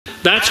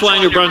That's why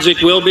New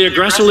Brunswick will be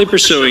aggressively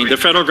pursuing the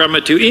federal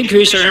government to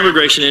increase our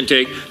immigration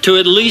intake to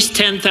at least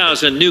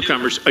 10,000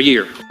 newcomers a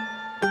year.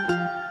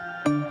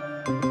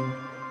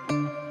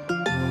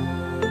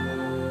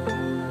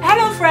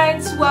 Hello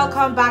friends,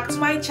 welcome back to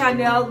my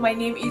channel. My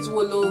name is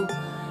Wolo,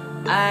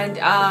 and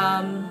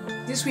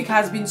this week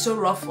has been so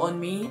rough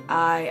on me.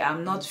 I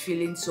am not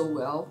feeling so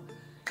well.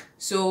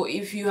 So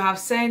if you have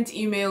sent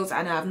emails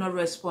and I have not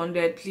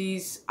responded,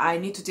 please, I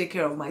need to take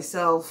care of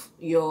myself.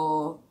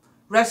 Your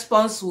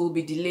response will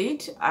be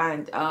delayed,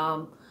 and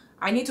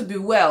I need to be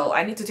well.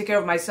 I need to take care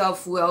of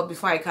myself well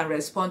before I can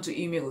respond to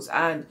emails.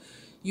 And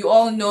you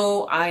all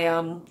know I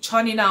am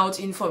churning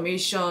out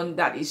information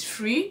that is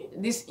free.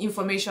 This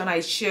information I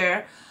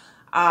share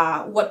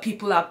what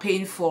people are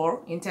paying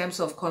for in terms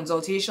of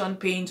consultation,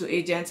 paying to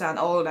agents and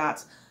all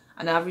that.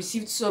 And I've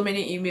received so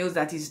many emails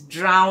that is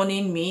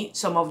drowning me.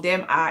 Some of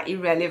them are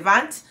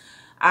irrelevant,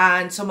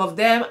 and some of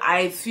them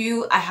I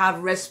feel I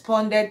have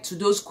responded to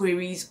those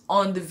queries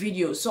on the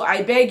video. So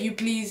I beg you,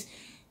 please,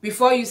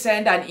 before you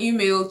send an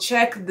email,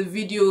 check the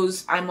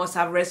videos. I must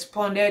have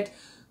responded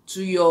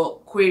to your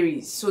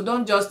queries. So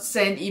don't just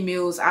send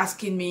emails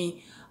asking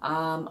me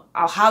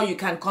how you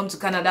can come to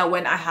Canada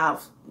when I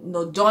have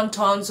done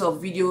tons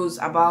of videos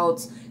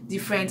about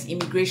different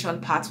immigration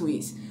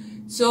pathways.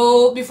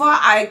 So before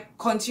I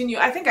continue,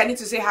 I think I need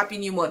to say Happy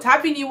New Month.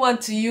 Happy New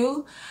Month to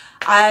you.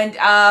 And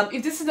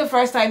if this is the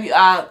first time you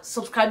are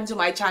subscribing to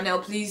my channel,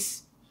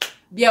 please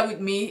bear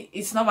with me.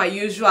 It's not my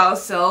usual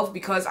self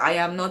because I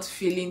am not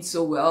feeling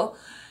so well.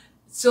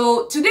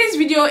 So today's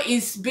video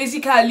is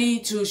basically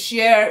to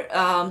share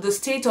the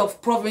State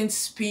of Province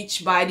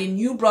speech by the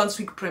New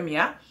Brunswick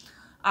Premier,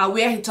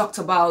 where he talked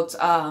about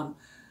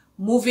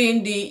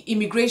moving the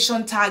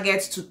immigration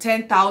target to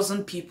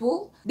 10,000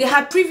 people. They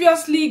had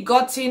previously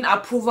gotten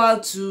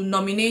approval to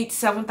nominate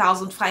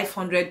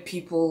 7,500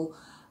 people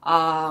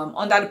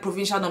under the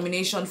provincial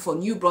nomination for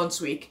New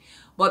Brunswick,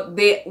 but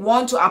they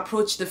want to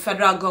approach the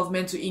federal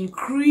government to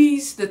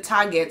increase the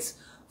target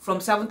from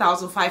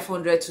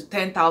 7,500 to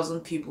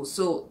 10,000 people.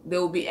 So they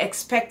will be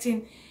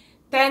expecting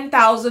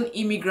 10,000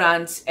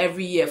 immigrants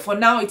every year. For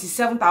now, it is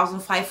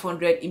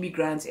 7,500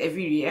 immigrants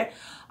every year,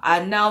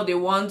 and now they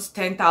want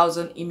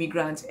 10,000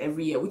 immigrants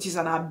every year, which is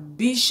an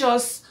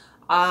ambitious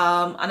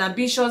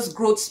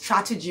growth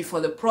strategy for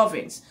the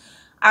province.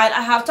 And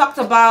I have talked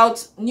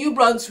about New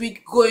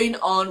Brunswick going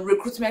on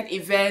recruitment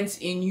events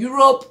in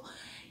Europe,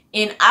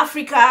 in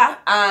Africa,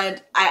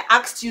 and I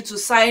asked you to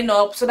sign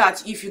up so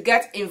that if you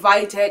get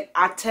invited,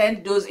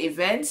 attend those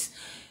events.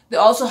 They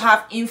also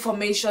have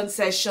information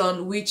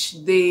session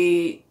which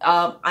they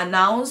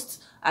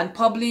announced and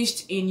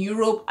published in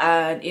Europe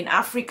and in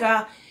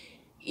Africa.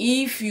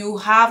 If you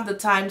have the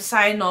time,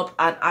 sign up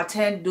and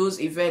attend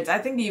those events. I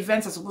think the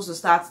events are supposed to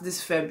start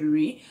this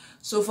February.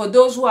 So for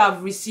those who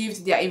have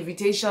received their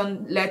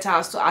invitation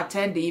letters to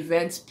attend the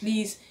events,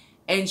 please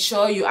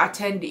ensure you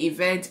attend the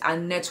event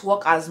and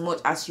network as much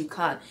as you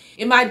can.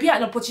 It might be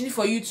an opportunity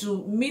for you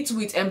to meet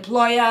with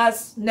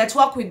employers,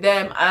 network with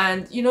them,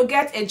 and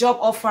get a job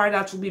offer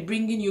that will be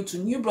bringing you to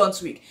New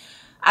Brunswick.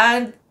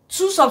 And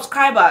 2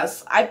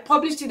 subscribers, I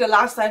published it the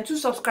last time, 2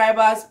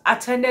 subscribers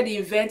attended the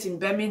event in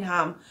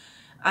Birmingham,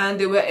 and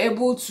they were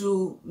able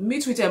to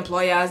meet with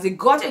employers. They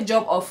got a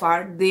job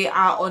offer. They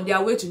are on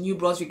their way to New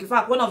Brunswick. In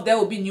fact, one of them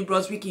will be in New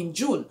Brunswick in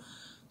June.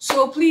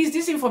 So please,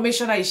 this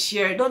information I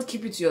share, don't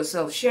keep it to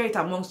yourself. Share it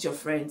amongst your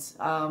friends.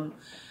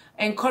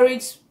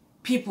 Encourage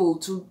people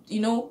to,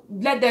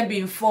 let them be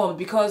informed,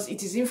 because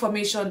it is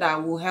information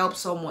that will help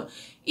someone.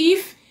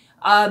 If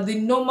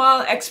the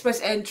normal express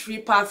entry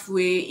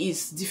pathway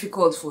is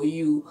difficult for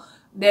you,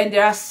 then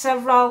there are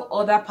several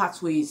other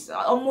pathways,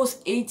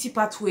 almost 80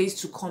 pathways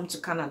to come to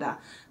Canada.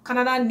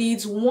 Canada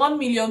needs 1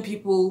 million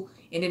people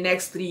in the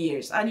next 3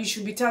 years, and you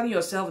should be telling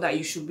yourself that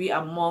you should be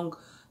among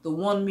the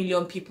 1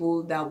 million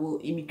people that will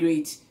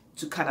immigrate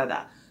to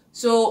Canada.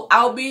 So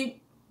I'll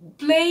be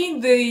playing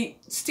the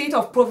State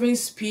of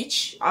Province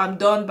speech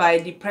done by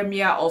the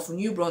Premier of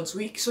New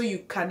Brunswick, so you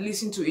can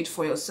listen to it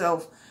for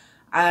yourself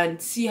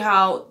and see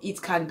how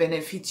it can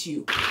benefit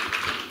you.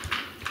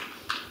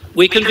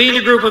 We convened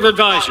a group of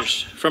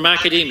advisors from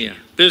academia,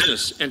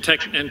 business, and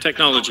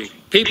technology.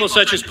 People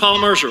such as Paul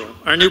Mergereau,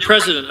 our new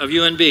president of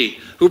UNB,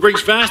 who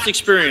brings vast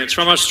experience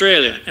from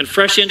Australia and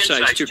fresh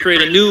insights to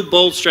create a new,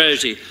 bold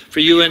strategy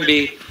for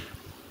UNB.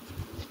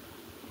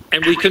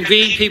 And we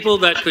convened people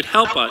that could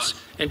help us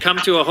and come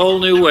to a whole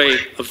new way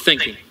of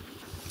thinking.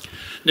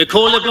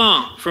 Nicole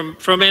LeBlanc from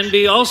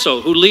NB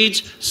also, who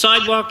leads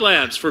Sidewalk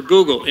Labs for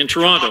Google in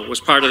Toronto, was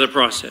part of the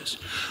process.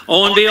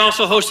 ONB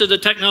also hosted the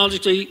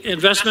Technology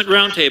Investment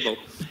Roundtable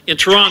in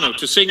Toronto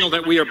to signal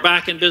that we are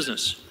back in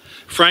business.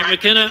 Frank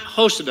McKenna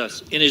hosted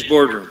us in his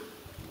boardroom.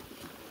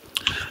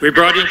 We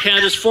brought in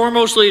Canada's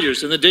foremost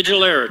leaders in the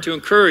digital era to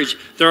encourage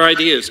their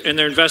ideas and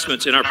their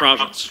investments in our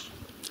province.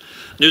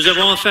 Nous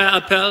avons fait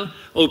appel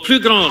aux plus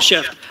grands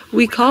chefs.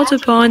 We called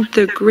upon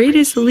the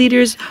greatest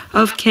leaders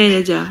of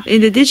Canada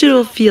in the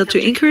digital field to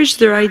encourage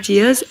their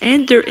ideas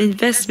and their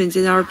investments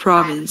in our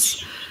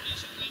province.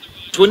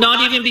 Would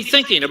not even be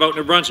thinking about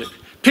New Brunswick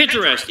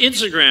Pinterest,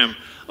 Instagram,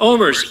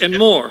 Omers, and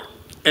more.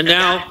 And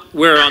now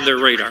we're on their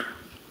radar.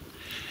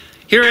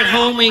 Here at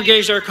home, we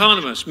engage our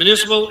economists,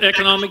 municipal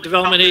economic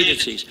development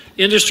agencies,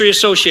 industry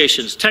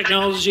associations,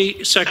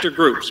 technology sector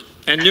groups,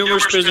 and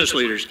numerous business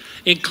leaders,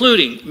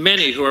 including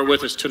many who are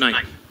with us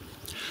tonight.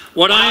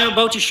 What I am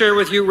about to share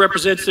with you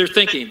represents their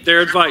thinking,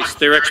 their advice,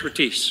 their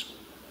expertise.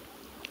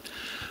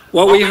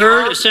 What we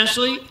heard,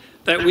 essentially,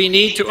 that we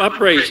need to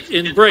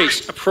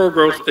embrace a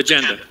pro-growth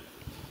agenda.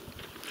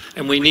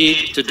 And we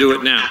need to do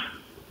it now.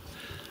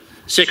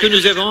 Ce que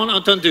nous avons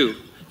entendu.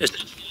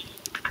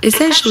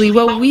 Essentially,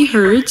 what we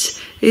heard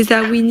is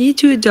that we need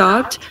to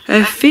adopt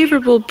a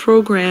favorable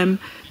program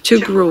to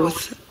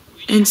growth,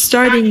 and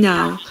starting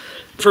now.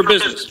 For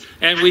business,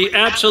 and we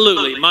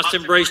absolutely must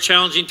embrace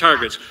challenging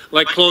targets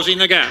like closing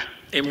the gap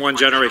in 1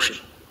 generation.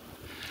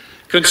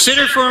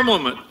 Consider for a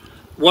moment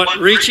what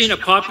reaching a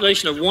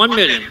population of 1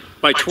 million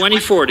by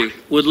 2040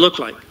 would look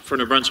like for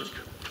New Brunswick.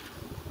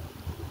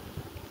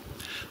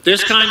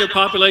 This kind of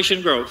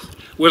population growth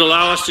would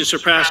allow us to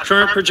surpass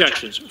current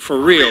projections for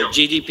real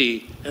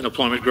GDP and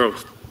employment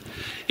growth.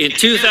 In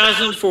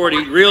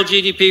 2040, real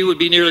GDP would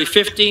be nearly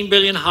 15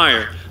 billion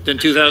higher than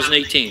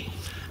 2018,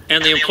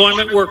 and the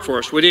employment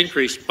workforce would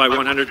increase by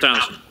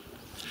 100,000.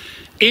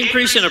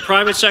 Increase in a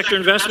private sector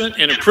investment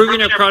and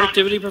improving our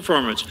productivity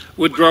performance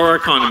would grow our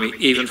economy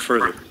even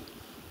further.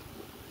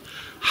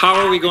 How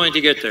are we going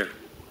to get there?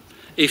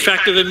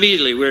 Effective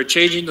immediately, we are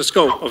changing the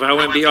scope of how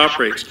MB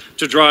operates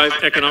to drive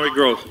economic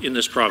growth in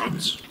this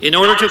province. In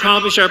order to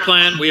accomplish our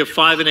plan, we have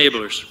 5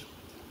 enablers.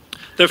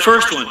 The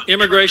first one,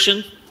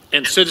 immigration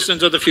and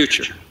citizens of the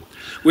future.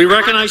 We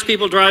recognize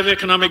people drive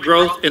economic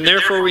growth, and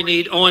therefore we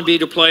need ONB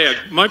to play a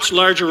much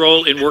larger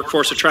role in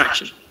workforce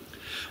attraction.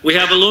 We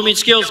have a looming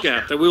skills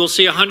gap that we will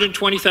see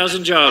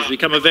 120,000 jobs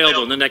become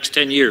available in the next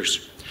 10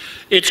 years.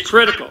 It's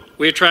critical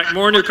we attract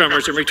more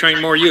newcomers and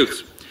retrain more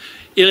youth.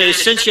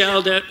 It's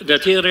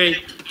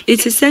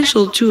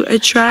essential to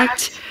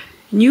attract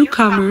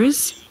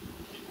newcomers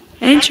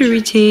and to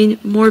retain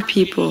more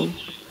people.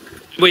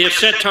 We have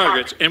set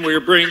targets, and we are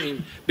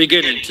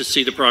beginning to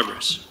see the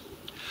progress.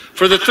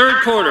 For the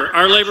 3rd quarter,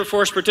 our labour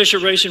force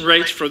participation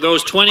rates for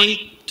those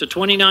 20 to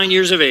 29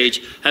 years of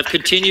age have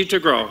continued to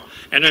grow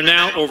and are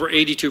now over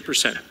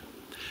 82%.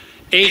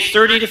 Age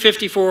 30 to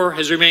 54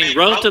 has remained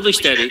relatively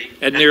steady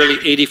at nearly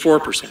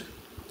 84%.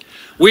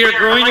 We are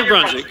growing New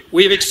Brunswick.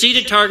 We have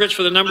exceeded targets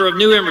for the number of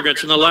new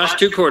immigrants in the last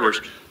 2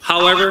 quarters.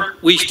 However,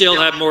 we still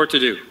have more to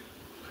do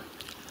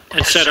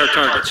and set our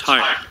targets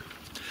higher.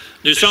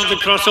 Nous sommes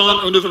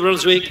croissants au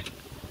Nouveau-Brunswick.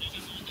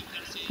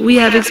 We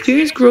have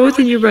experienced growth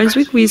in New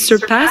Brunswick. We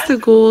surpassed the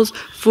goals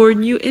for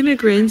new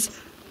immigrants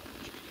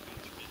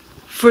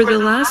for the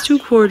last 2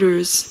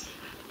 quarters,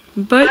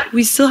 but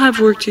we still have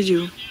work to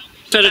do.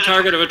 Set a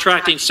target of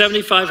attracting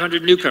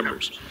 7,500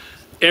 newcomers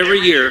every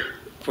year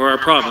for our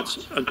province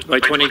by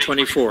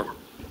 2024.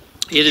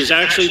 It is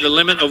actually the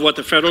limit of what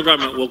the federal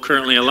government will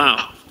currently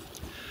allow.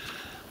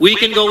 We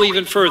can go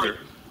even further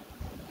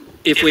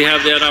if we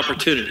have that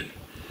opportunity.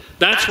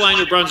 That's why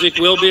New Brunswick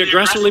will be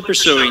aggressively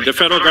pursuing the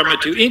federal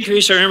government to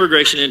increase our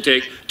immigration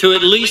intake to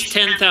at least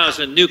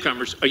 10,000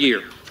 newcomers a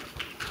year.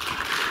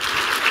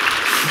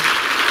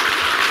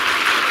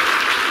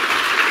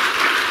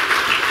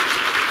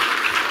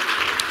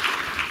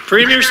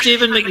 Premier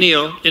Stephen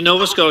McNeill in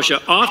Nova Scotia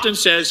often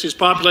says his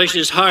population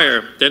is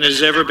higher than it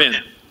has ever been,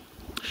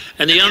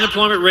 and the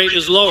unemployment rate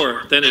is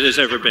lower than it has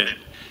ever been.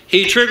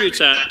 He attributes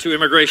that to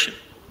immigration.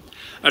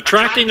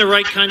 Attracting the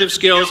right kind of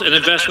skills and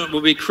investment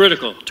will be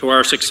critical to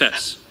our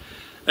success.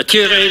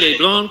 Attirer les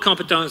bonnes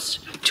compétences.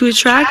 To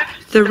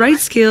attract the right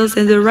skills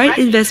and the right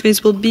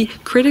investments will be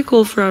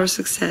critical for our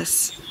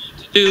success.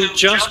 Do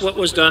just what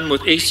was done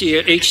with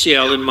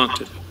HCL in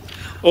Moncton,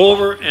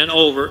 over and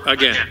over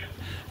again.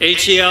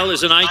 HCL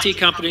is an IT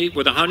company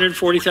with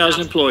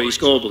 140,000 employees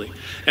globally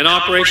and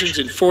operations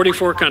in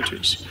 44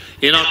 countries.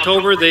 In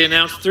October, they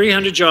announced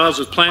 300 jobs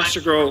with plans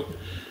to grow.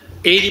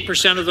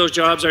 80% of those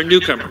jobs are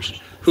newcomers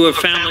who have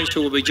families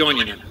who will be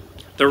joining them.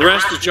 The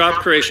rest is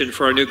job creation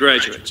for our new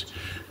graduates.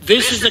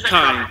 This is the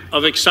kind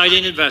of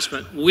exciting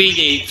investment we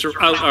need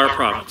throughout our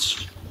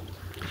province.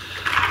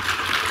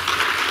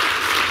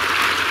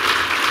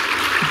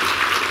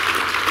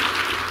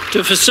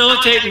 To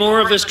facilitate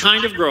more of this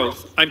kind of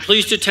growth, I'm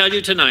pleased to tell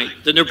you tonight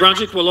that New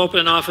Brunswick will open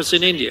an office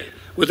in India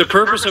with the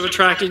purpose of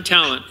attracting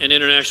talent and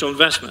international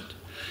investment.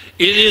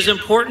 It is an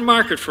important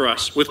market for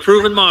us with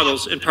proven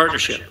models and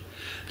partnership.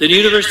 The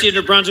University of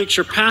New Brunswick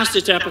surpassed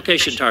its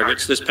application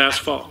targets this past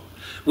fall.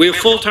 We have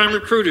full-time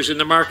recruiters in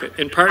the market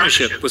in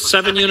partnership with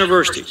 7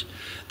 universities.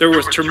 There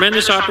were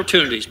tremendous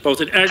opportunities both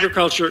in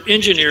agriculture,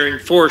 engineering,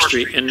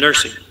 forestry, and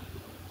nursing.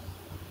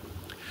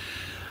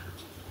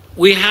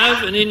 We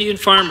have an Indian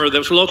farmer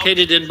that's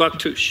located in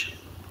Bucktouche.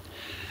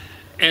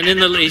 And in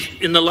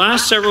the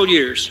last several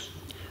years,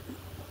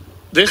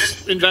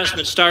 this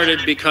investment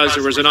started because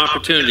there was an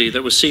opportunity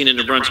that was seen in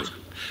New Brunswick.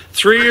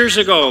 3 years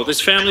ago,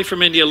 this family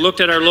from India looked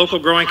at our local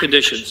growing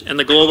conditions and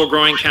the global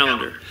growing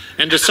calendar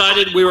and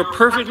decided we were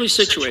perfectly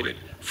situated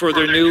for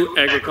their new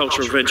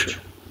agricultural venture.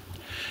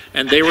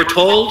 And they were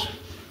told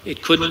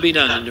It couldn't be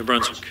done in New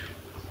Brunswick.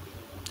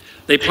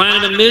 They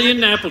planted 1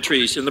 million apple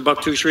trees in the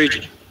Bouctouche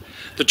region.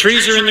 The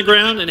trees are in the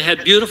ground and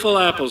had beautiful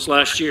apples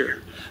last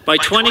year. By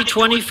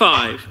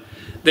 2025,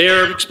 they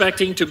are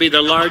expecting to be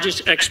the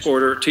largest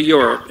exporter to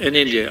Europe and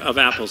India of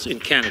apples in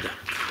Canada.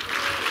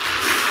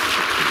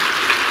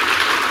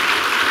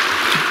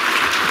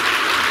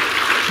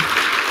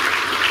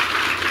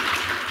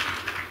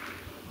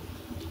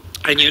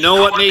 And you know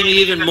what made me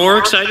even more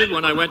excited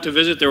when I went to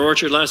visit their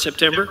orchard last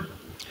September?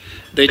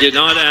 They did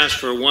not ask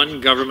for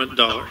one government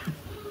dollar.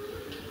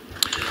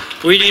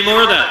 We need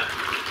more of that.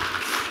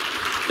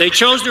 They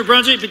chose New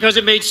Brunswick because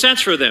it made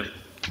sense for them.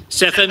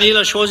 This family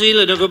chose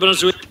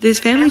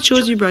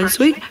New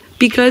Brunswick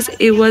because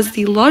it was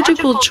the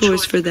logical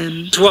choice for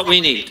them. It's what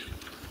we need.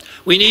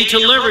 We need to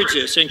leverage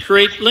this and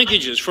create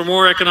linkages for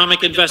more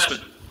economic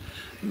investment,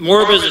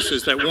 more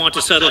businesses that want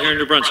to settle here in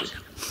New Brunswick.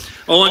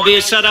 ONB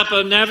has set up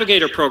a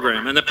Navigator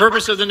program, and the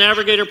purpose of the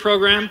Navigator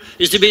program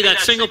is to be that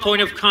single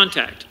point of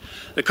contact.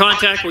 The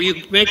contact where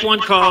you make one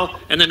call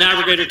and the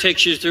Navigator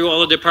takes you through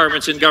all the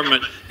departments in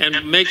government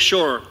and make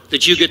sure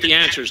that you get the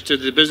answers to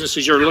the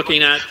businesses you're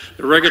looking at,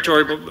 the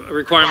regulatory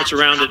requirements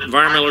around it,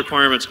 environmental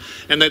requirements,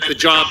 and that the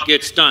job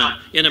gets done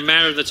in a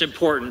manner that's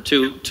important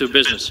to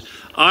business.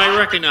 I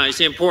recognize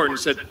the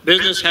importance that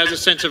business has a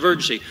sense of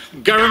urgency.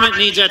 Government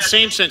needs that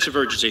same sense of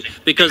urgency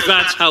because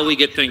that's how we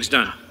get things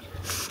done.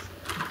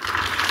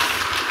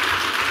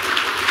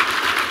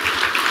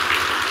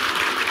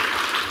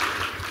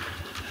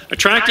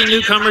 Attracting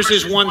newcomers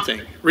is one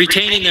thing,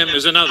 retaining them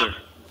is another.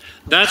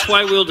 That's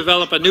why we'll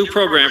develop a new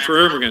program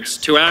for immigrants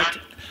to act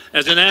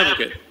as an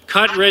advocate,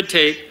 cut red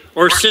tape,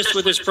 or assist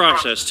with this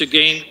process to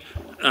gain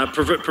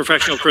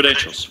professional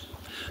credentials.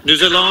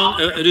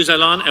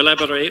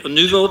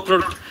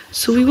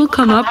 So we will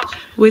come up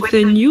with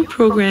a new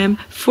program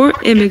for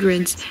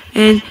immigrants,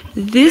 and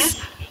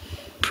this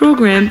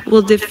program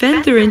will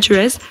defend their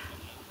interests,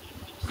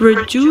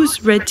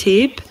 reduce red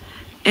tape,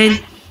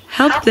 and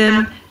help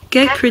them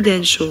get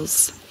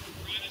credentials.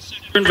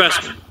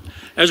 Investment.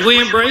 As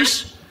we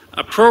embrace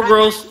a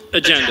pro-growth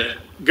agenda,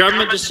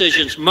 government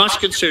decisions must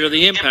consider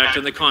the impact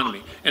on the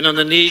economy and on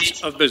the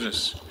needs of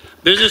business.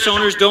 Business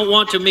owners don't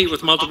want to meet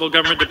with multiple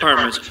government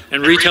departments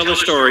and retell their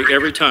story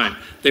every time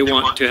they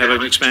want to have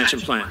an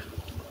expansion plan.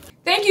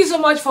 Thank you so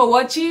much for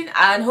watching,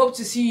 and hope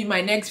to see you in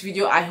my next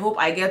video. I hope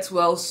I get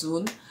well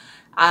soon.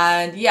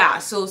 And yeah,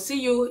 so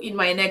see you in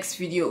my next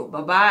video.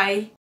 Bye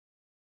bye.